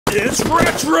It's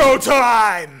retro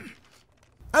time!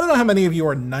 I don't know how many of you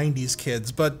are 90s kids,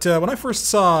 but when I first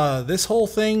saw this whole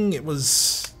thing, it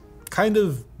was kind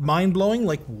of mind-blowing.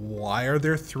 Like, why are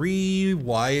there three?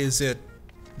 Why is it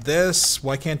this?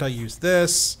 Why can't I use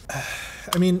this?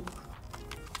 I mean,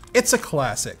 it's a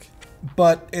classic,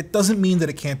 but it doesn't mean that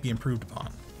it can't be improved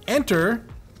upon. Enter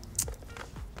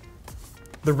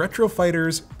the Retro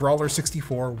Fighters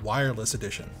Brawler64 Wireless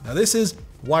Edition. Now this is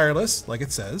wireless, like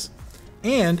it says,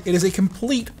 and it is a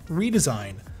complete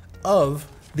redesign of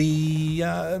the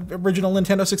original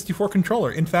Nintendo 64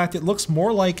 controller. In fact, it looks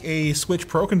more like a Switch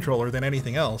Pro controller than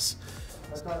anything else.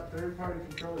 I thought third-party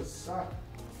controllers suck.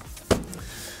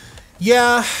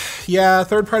 Yeah,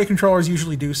 third-party controllers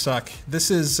usually do suck.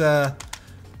 This is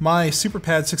my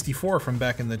SuperPad 64 from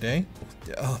back in the day.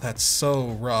 Oh, that's so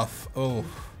rough. Oh,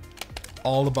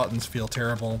 all the buttons feel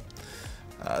terrible.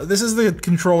 This is the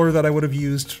controller that I would have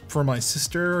used for my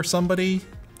sister or somebody.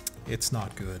 It's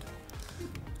not good.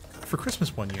 For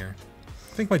Christmas one year.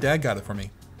 I think my dad got it for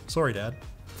me. Sorry, Dad.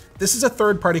 This is a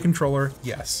third-party controller,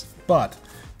 yes, but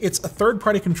it's a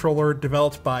third-party controller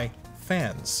developed by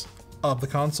fans of the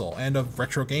console and of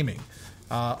retro gaming.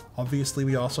 Obviously,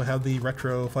 we also have the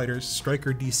Retro Fighters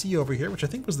Striker DC over here, which I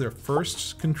think was their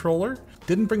first controller.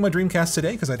 Didn't bring my Dreamcast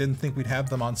today because I didn't think we'd have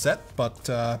them on set, but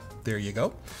there you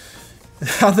go.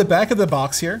 On the back of the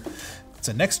box here, it's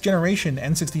a next generation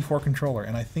N64 controller,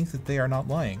 and I think that they are not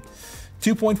lying.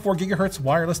 2.4 gigahertz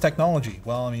wireless technology.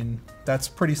 Well, I mean, that's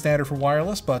pretty standard for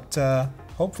wireless, but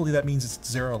hopefully that means it's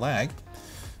zero lag.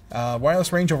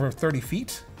 Wireless range over 30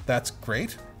 feet. That's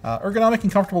great. Ergonomic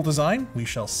and comfortable design. We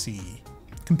shall see.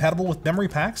 Compatible with memory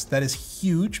packs. That is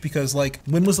huge because, like,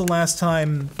 when was the last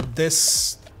time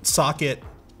this socket,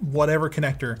 whatever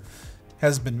connector,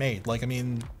 has been made? Like, I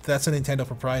mean, that's a Nintendo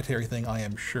proprietary thing, I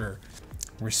am sure.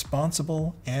 Responsive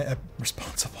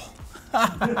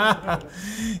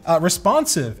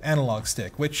analog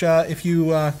stick, which if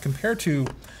you compare to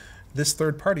this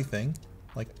third-party thing,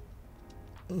 like,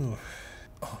 ooh,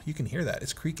 oh, you can hear that,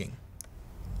 it's creaking.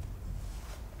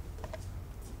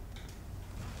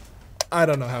 I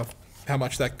don't know how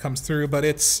much that comes through, but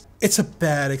it's a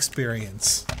bad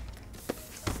experience.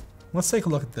 Let's take a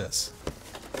look at this.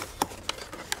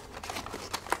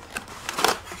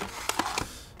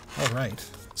 All right.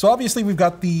 So obviously we've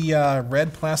got the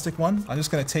red plastic one. I'm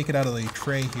just going to take it out of the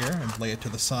tray here and lay it to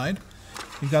the side.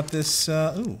 We've got this,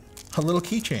 ooh, a little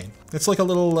keychain. It's like a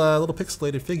little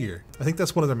pixelated figure. I think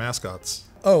that's one of their mascots.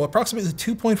 Oh, approximately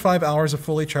 2.5 hours of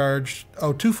fully charged.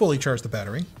 Oh, to fully charge the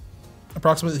battery.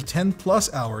 Approximately 10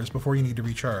 plus hours before you need to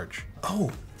recharge.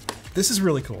 Oh, this is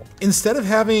really cool. Instead of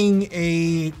having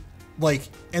a like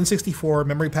N64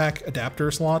 memory pack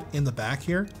adapter slot in the back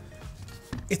here,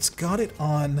 it's got it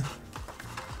on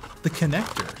the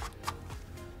connector.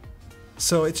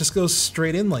 So it just goes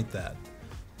straight in like that.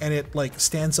 And it like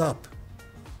stands up.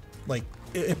 Like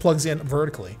it plugs in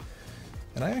vertically.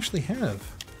 And I actually have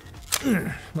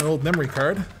my old memory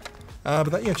card.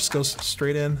 But that, yeah, just goes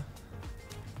straight in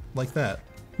like that.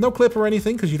 No clip or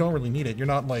anything because you don't really need it. You're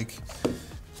not like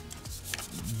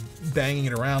banging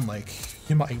it around like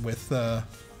you might with an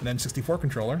N64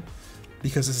 controller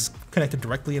because this is connected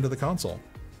directly into the console.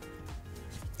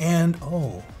 And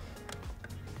oh,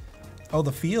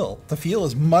 the feel. The feel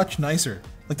is much nicer.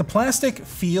 Like the plastic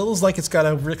feels like it's got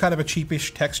a kind of a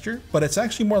cheapish texture, but it's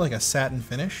actually more like a satin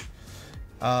finish.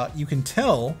 You can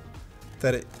tell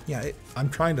that I'm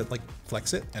trying to like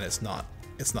flex it and it's not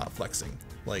flexing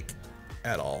like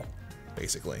at all,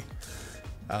 basically.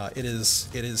 It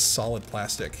is solid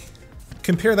plastic.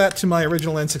 Compare that to my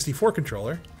original N64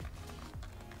 controller.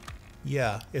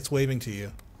 Yeah, it's waving to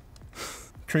you.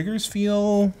 Triggers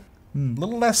feel a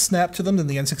little less snap to them than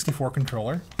the N64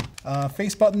 controller.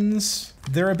 Face buttons,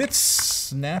 they're a bit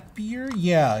snappier.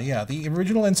 Yeah, the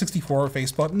original N64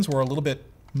 face buttons were a little bit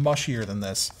mushier than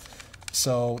this.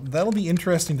 So that'll be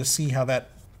interesting to see how that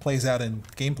plays out in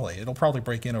gameplay. It'll probably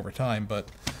break in over time, but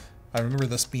I remember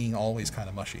this being always kind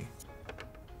of mushy.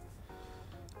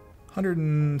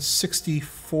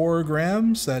 164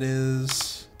 grams, that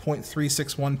is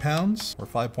 0.361 pounds, or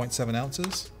 5.7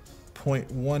 ounces.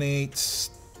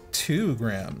 0.182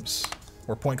 grams,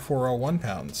 or 0.401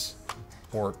 pounds,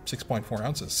 or 6.4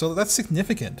 ounces. So that's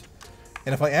significant.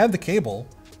 And if I add the cable,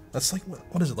 that's like,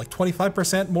 what is it, like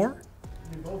 25% more?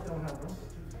 They both don't have rumble.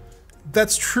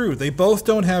 That's true, they both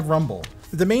don't have rumble.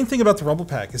 The main thing about the rumble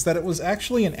pack is that it was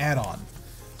actually an add-on.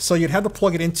 So you'd have to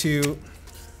plug it into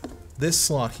this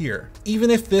slot here. Even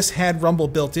if this had rumble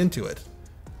built into it,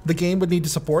 the game would need to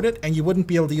support it and you wouldn't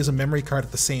be able to use a memory card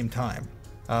at the same time.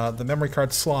 The memory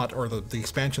card slot, or the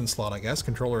expansion slot, I guess,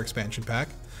 controller expansion pack,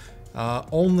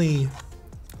 only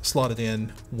slotted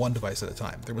in one device at a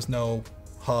time. There was no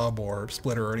hub or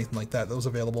splitter or anything like that that was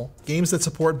available. Games that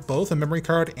support both a memory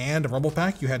card and a rumble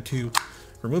pack, you had to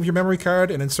remove your memory card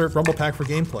and insert rumble pack for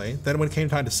gameplay. Then when it came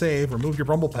time to save, remove your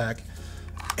rumble pack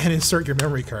and insert your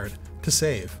memory card to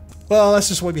save. Well, that's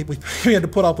just what we had to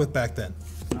put up with back then.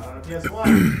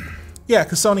 PS1. Yeah,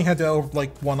 because Sony had to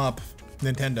like one-up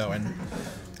Nintendo and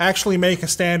actually make a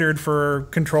standard for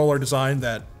controller design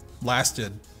that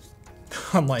lasted,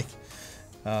 unlike,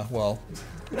 well,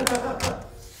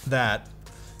 that,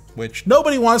 which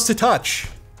nobody wants to touch.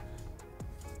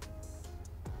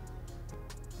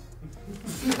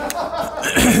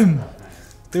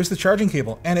 There's the charging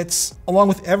cable, and it's, along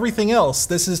with everything else,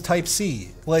 this is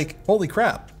Type-C. Like, holy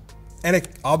crap. And it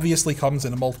obviously comes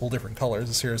in multiple different colors.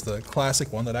 This here is the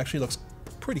classic one that actually looks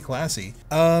pretty classy.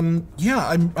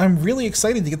 Yeah, I'm really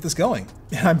excited to get this going.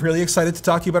 And I'm really excited to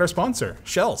talk to you about our sponsor,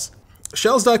 Shells.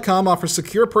 Shells.com offers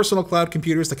secure personal cloud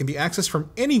computers that can be accessed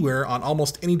from anywhere on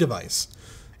almost any device.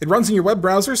 It runs in your web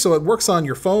browser, so it works on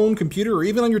your phone, computer, or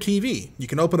even on your TV. You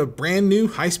can open a brand new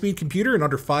high-speed computer in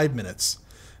under 5 minutes.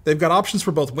 They've got options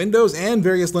for both Windows and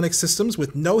various Linux systems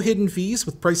with no hidden fees,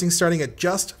 with pricing starting at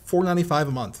just $4.95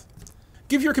 a month.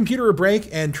 Give your computer a break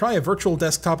and try a virtual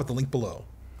desktop at the link below.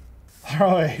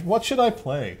 Alright, what should I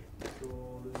play?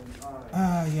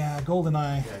 Goldeneye. Yeah,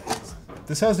 Goldeneye.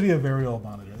 This has to be a very old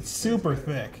monitor. It's super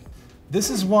thick. This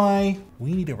is why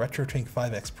we need a RetroTink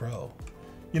 5X Pro.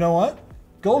 You know what?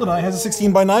 Goldeneye has a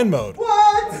 16:9 mode.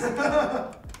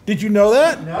 What? Did you know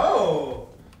that? No.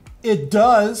 It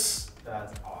does.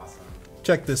 That's awesome.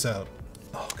 Check this out.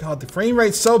 Oh god, the frame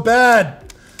rate's so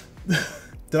bad.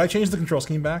 Did I change the control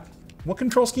scheme back? What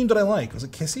control scheme did I like? Was it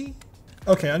Kissy?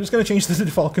 Okay, I'm just gonna change the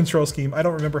default control scheme. I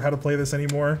don't remember how to play this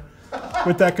anymore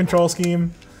with that control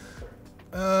scheme.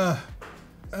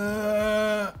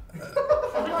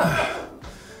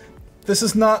 This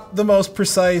is not the most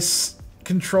precise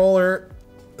controller.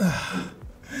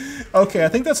 Okay, I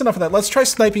think that's enough of that. Let's try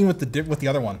sniping with the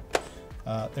other one.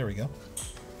 There we go.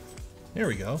 There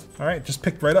we go. All right, just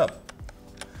picked right up.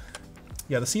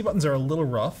 Yeah, the C buttons are a little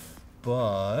rough,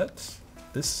 but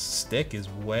this stick is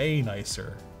way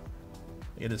nicer.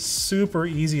 It is super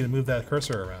easy to move that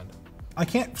cursor around. I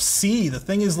can't see, the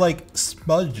thing is like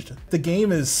smudged. The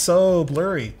game is so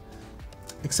blurry.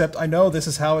 Except I know this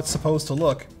is how it's supposed to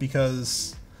look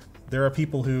because there are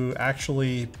people who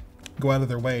actually go out of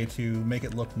their way to make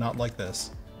it look not like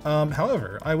this.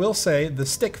 However, I will say the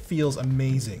stick feels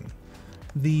amazing.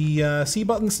 The C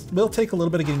buttons will take a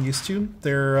little bit of getting used to.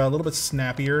 They're a little bit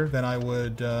snappier than I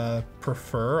would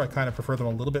prefer. I kind of prefer them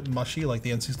a little bit mushy like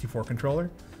the N64 controller,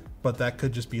 but that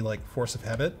could just be like force of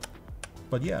habit.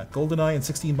 But yeah, GoldenEye and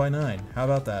 16:9. How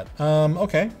about that?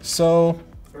 Okay, so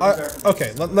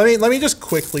okay, let me just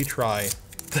quickly try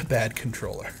the bad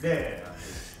controller. Yeah.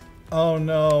 Oh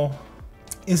no.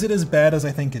 Is it as bad as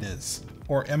I think it is?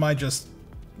 Or am I just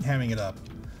hamming it up?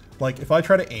 Like, if I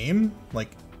try to aim,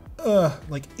 like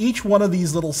each one of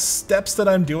these little steps that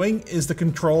I'm doing is the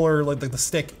controller, like the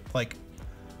stick, like,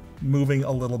 moving a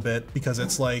little bit because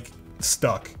it's, like,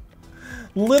 stuck.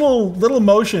 Little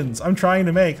motions I'm trying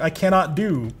to make, I cannot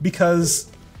do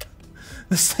because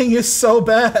this thing is so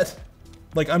bad.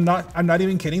 Like, I'm not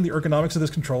even kidding, the ergonomics of this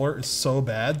controller is so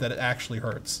bad that it actually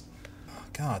hurts.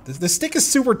 God, this stick is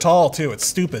super tall too. It's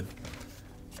stupid.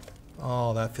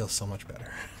 Oh, that feels so much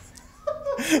better.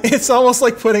 It's almost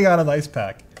like putting on an ice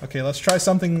pack. Okay, let's try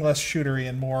something less shootery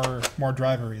and more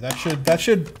drivery. That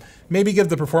should maybe give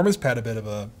the performance pad a bit of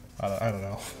a I don't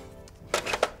know.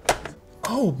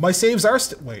 Oh, my saves are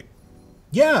still wait.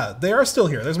 Yeah, they are still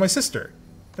here. There's my sister,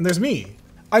 and there's me.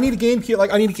 I need a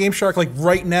Game Shark like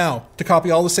right now to copy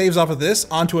all the saves off of this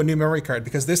onto a new memory card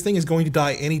because this thing is going to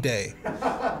die any day.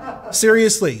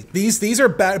 Seriously, these are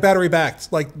battery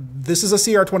backed. Like, this is a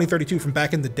CR2032 from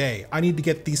back in the day. I need to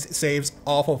get these saves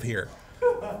off of here.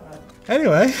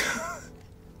 Anyway.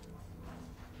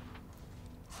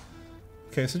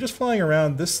 Okay, so just flying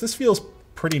around, this feels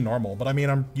pretty normal, but I mean,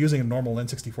 I'm using a normal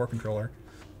N64 controller.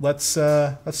 Let's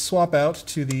swap out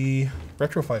to the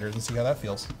Retro Fighters and see how that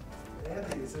feels.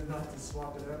 Andy said not to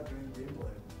swap it out during gameplay.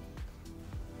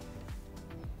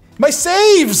 My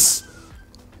saves!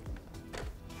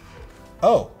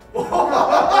 Oh.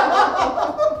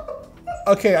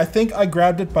 Okay, I think I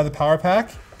grabbed it by the power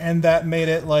pack, and that made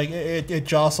it, like, it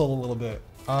jostled a little bit.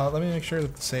 Let me make sure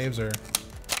that the saves are...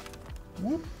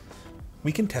 Whoop.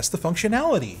 We can test the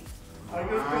functionality. I'm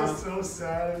gonna feel so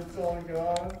sad it's all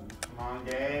gone. Come on,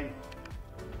 game.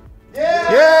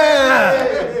 Yeah!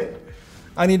 Yeah!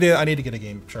 I need to get a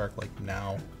Game Shark, like,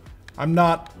 now. I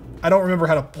don't remember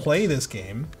how to play this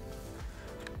game.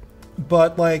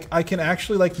 but like I can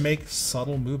actually like make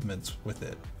subtle movements with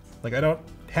it. Like I don't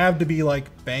have to be like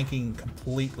banking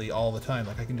completely all the time.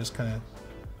 Like I can just kind of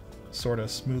sort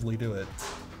of smoothly do it.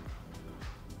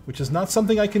 Which is not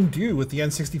something I can do with the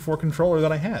N64 controller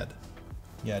that I had.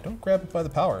 Yeah, don't grab it by the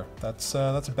power. That's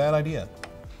a bad idea.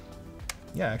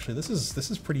 Yeah, actually, this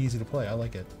is pretty easy to play. I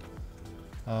like it.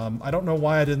 I don't know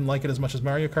why I didn't like it as much as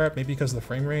Mario Kart. Maybe because of the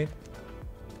frame rate.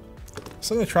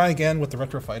 So I'm gonna try again with the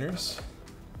Retro Fighters.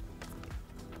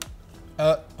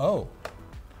 Oh.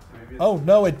 Oh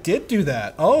no, it did do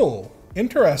that. Oh,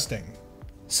 interesting.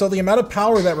 So the amount of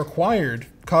power that required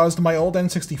caused my old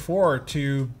N64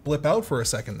 to blip out for a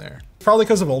second there. Probably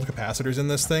because of old capacitors in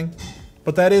this thing.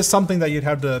 But that is something that you'd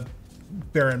have to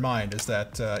bear in mind, is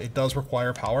that it does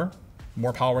require power.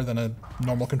 More power than a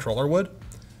normal controller would.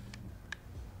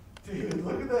 Dude,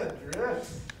 look at that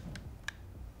drift.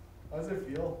 How does it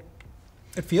feel?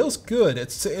 It feels good.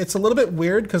 It's a little bit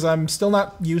weird because I'm still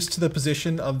not used to the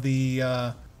position of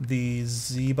the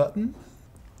Z button.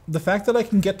 The fact that I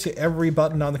can get to every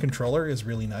button on the controller is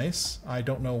really nice. I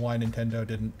don't know why Nintendo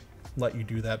didn't let you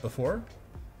do that before.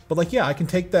 But like, yeah, I can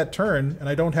take that turn and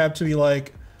I don't have to be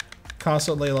like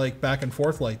constantly like back and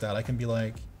forth like that. I can be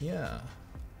like, yeah.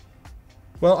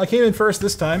 Well, I came in first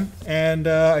this time and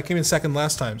I came in second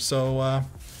last time. So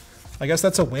I guess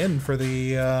that's a win for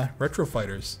the Retro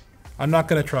Fighters. I'm not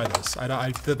gonna try this.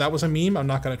 That was a meme. I'm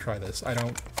not gonna try this. I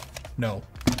don't know.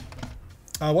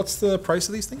 What's the price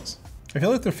of these things? I feel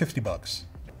like they're $50.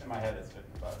 In my head, it's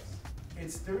 $50.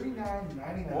 It's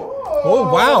 $39.99.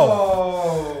 Oh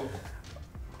wow!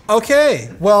 Okay,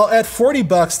 well at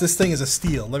 $40, this thing is a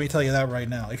steal. Let me tell you that right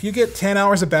now. If you get 10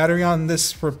 hours of battery on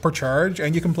this per charge,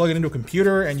 and you can plug it into a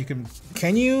computer, and you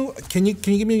can you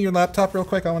give me your laptop real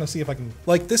quick? I want to see if I can.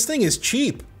 Like this thing is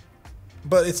cheap,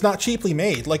 but it's not cheaply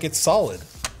made. Like it's solid.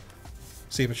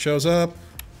 See if it shows up.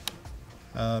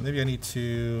 Maybe I need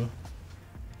to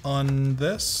on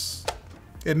this.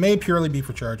 It may purely be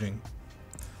for charging.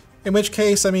 In which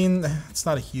case, I mean, it's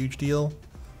not a huge deal.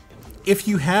 If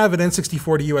you have an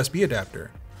N64 to USB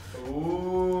adapter,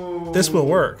 Ooh. this will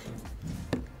work.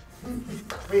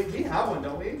 Wait, we have one,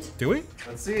 don't we? Do we?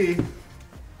 Let's see.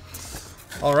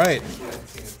 All right.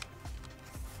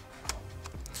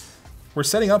 We're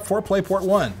setting up 4Play Port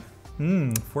 1.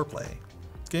 4Play.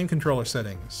 Game controller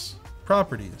settings.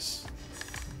 Properties.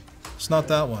 It's not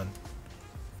that one.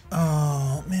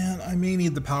 Oh, man, I may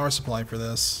need the power supply for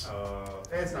this.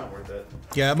 It's not worth it.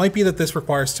 Yeah, it might be that this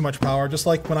requires too much power, just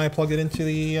like when I plug it into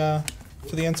the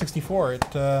N64,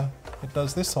 it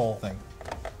does this whole thing.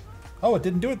 Oh, it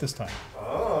didn't do it this time.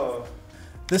 Oh.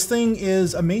 This thing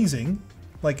is amazing.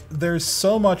 Like, there's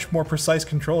so much more precise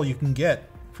control you can get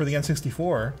for the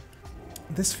N64.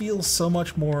 This feels so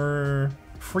much more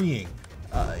freeing.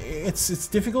 It's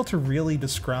difficult to really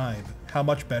describe how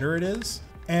much better it is.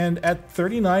 And at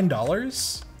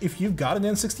 $39, if you've got an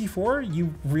N64,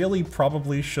 you really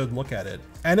probably should look at it.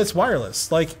 And it's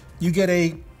wireless. Like, you get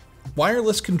a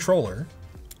wireless controller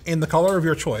in the color of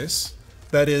your choice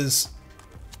that is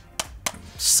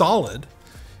solid.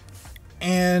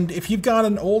 And if you've got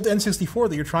an old N64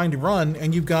 that you're trying to run,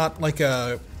 and you've got like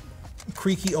a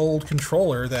creaky old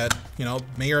controller that, you know,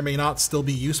 may or may not still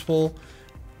be useful,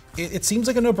 it seems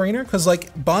like a no-brainer, because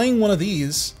like buying one of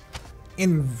these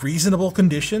in reasonable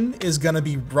condition is gonna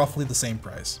be roughly the same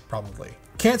price, probably.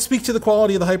 Can't speak to the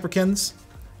quality of the Hyperkins,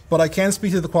 but I can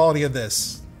speak to the quality of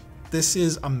this. This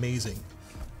is amazing,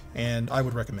 and I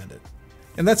would recommend it.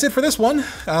 And that's it for this one.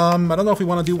 I don't know if we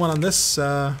want to do one on this.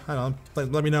 I don't know.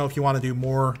 Let me know if you want to do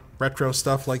more retro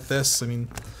stuff like this. I mean,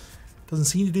 it doesn't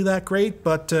seem to do that great,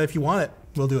 but if you want it,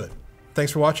 we'll do it.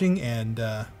 Thanks for watching, and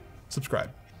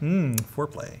subscribe.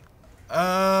 4Play.